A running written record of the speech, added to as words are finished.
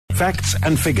Facts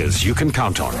and figures you can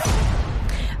count on.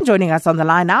 Joining us on the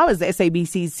line now is the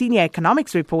SABC's senior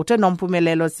economics reporter,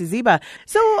 Nompumelelo Siziba.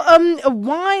 So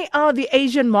why are the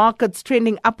Asian markets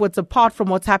trending upwards apart from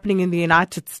what's happening in the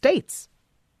United States?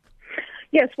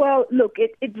 Yes, well, look,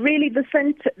 it really, the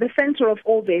center of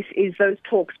all this is those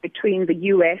talks between the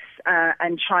U.S.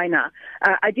 And China.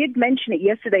 I did mention it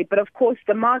yesterday, but of course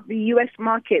the U.S.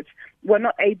 markets were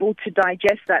not able to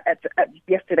digest that at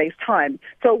yesterday's time.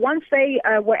 So once they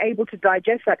were able to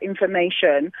digest that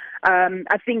information,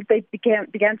 I think they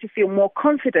began to feel more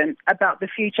confident about the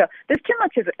future. There's too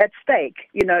much at stake,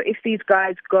 if these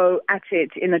guys go at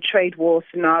it in a trade war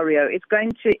scenario. It's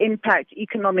going to impact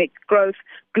economic growth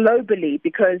globally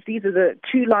because these are the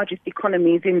two largest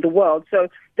economies in the world. So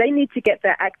they need to get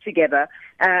their act together.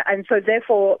 And so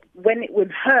therefore, when it was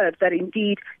heard that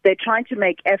indeed they're trying to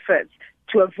make efforts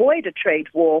to avoid a trade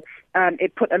war,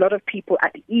 it put a lot of people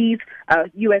at ease.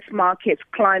 U.S. markets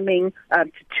climbing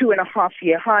to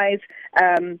 2.5-year highs,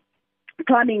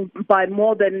 climbing by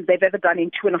more than they've ever done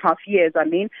in 2.5 years,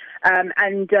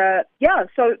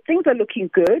 so things are looking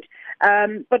good.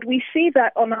 But we see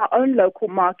that on our own local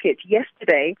market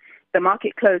yesterday, the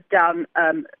market closed down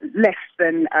less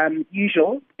than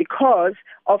usual because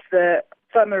of the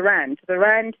firmer rand. The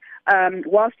rand,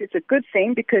 whilst it's a good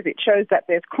thing because it shows that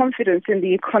there's confidence in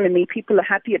the economy, people are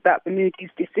happy about the Moody's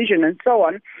decision and so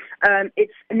on,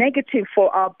 it's negative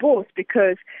for our bourse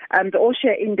because the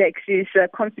all-share index is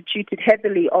constituted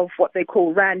heavily of what they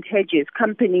call rand hedges,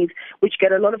 companies which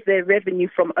get a lot of their revenue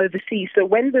from overseas. So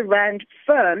when the rand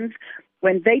firms,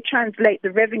 when they translate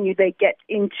the revenue they get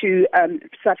into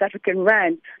South African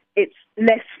rand, it's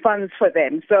less funds for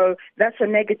them. So that's a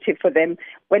negative for them.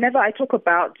 Whenever I talk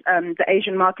about the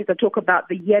Asian markets, I talk about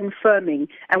the yen firming.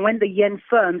 And when the yen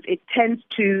firms, it tends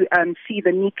to see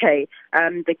the Nikkei,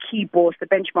 the key bourse, the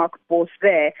benchmark bourse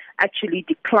there, actually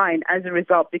decline as a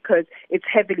result because it's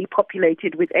heavily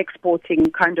populated with exporting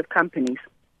kind of companies.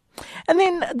 And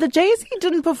then the JSE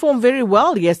didn't perform very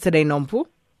well yesterday, Nompu.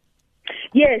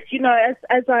 Yes,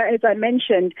 as I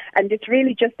mentioned, and it's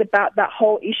really just about that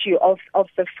whole issue of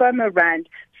the firmer rand.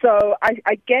 So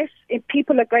I guess if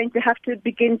people are going to have to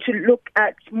begin to look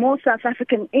at more South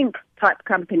African Inc. type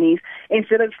companies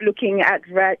instead of looking at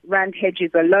rand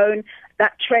hedges alone.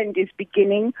 That trend is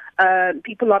beginning.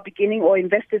 People are beginning, or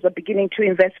investors are beginning to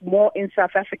invest more in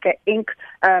South Africa Inc.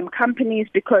 Companies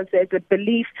because there's a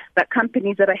belief that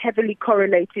companies that are heavily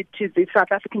correlated to the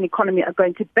South African economy are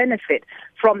going to benefit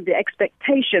from the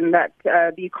expectation that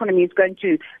the economy is going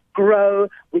to grow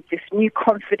with this new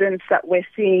confidence that we're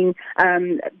seeing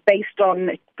based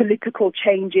on political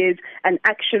changes and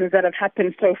actions that have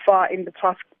happened so far in the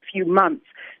past few months.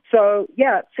 So,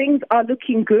 yeah, things are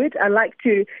looking good. I like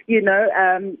to,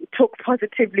 talk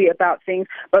positively about things.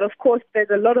 But, of course, there's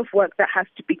a lot of work that has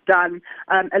to be done.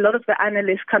 A lot of the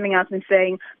analysts coming out and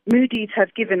saying Moody's has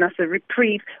given us a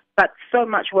reprieve, but so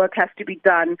much work has to be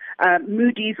done.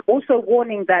 Moody's also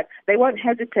warning that they won't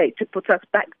hesitate to put us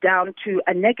back down to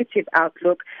a negative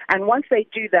outlook. And once they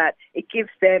do that, it gives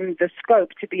them the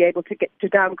scope to be able to get to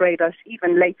downgrade us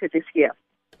even later this year.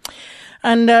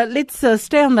 And let's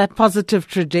stay on that positive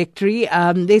trajectory.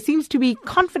 There seems to be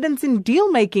confidence in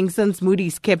deal-making since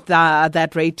Moody's kept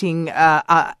that rating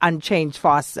unchanged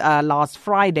for us last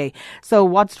Friday. So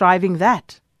what's driving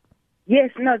that?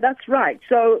 Yes, no, that's right.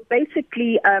 So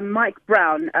basically, Mike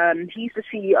Brown, he's the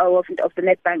CEO of the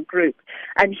Nedbank Group,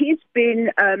 and he's been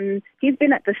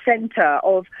at the center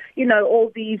of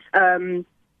all these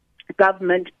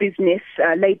government, business,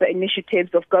 labour initiatives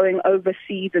of going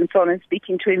overseas and so on and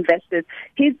speaking to investors.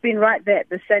 He's been right there at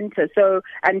the centre.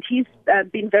 And he's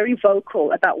been very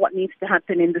vocal about what needs to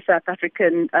happen in the South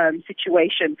African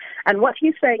situation. And what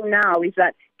he's saying now is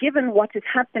that given what has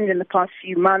happened in the past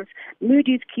few months,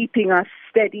 Moody's keeping us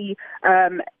steady.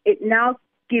 It now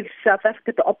gives South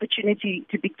Africa the opportunity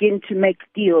to begin to make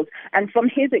deals. And from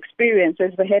his experience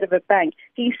as the head of a bank,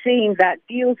 he's seeing that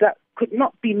deals that could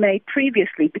not be made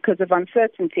previously because of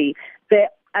uncertainty,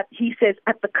 he says,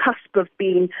 at the cusp of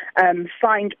being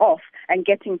signed off and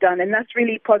getting done. And that's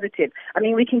really positive. I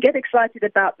mean, we can get excited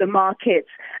about the markets,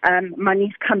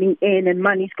 money's coming in and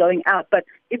money's going out, but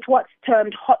it's what's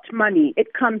termed hot money.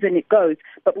 It comes and it goes.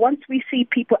 But once we see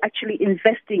people actually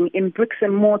investing in bricks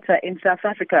and mortar in South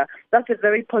Africa, that's a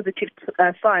very positive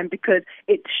sign because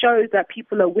it shows that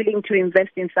people are willing to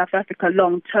invest in South Africa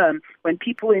long term. When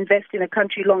people invest in a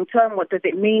country long term, what does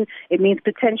it mean? It means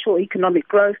potential economic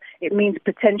growth. It means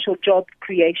potential job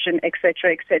creation,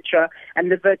 etc., and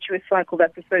the virtuous cycle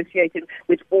that's associated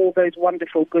with all those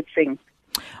wonderful good things.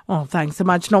 Well, thanks so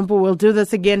much, Nompu. We'll do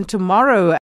this again tomorrow.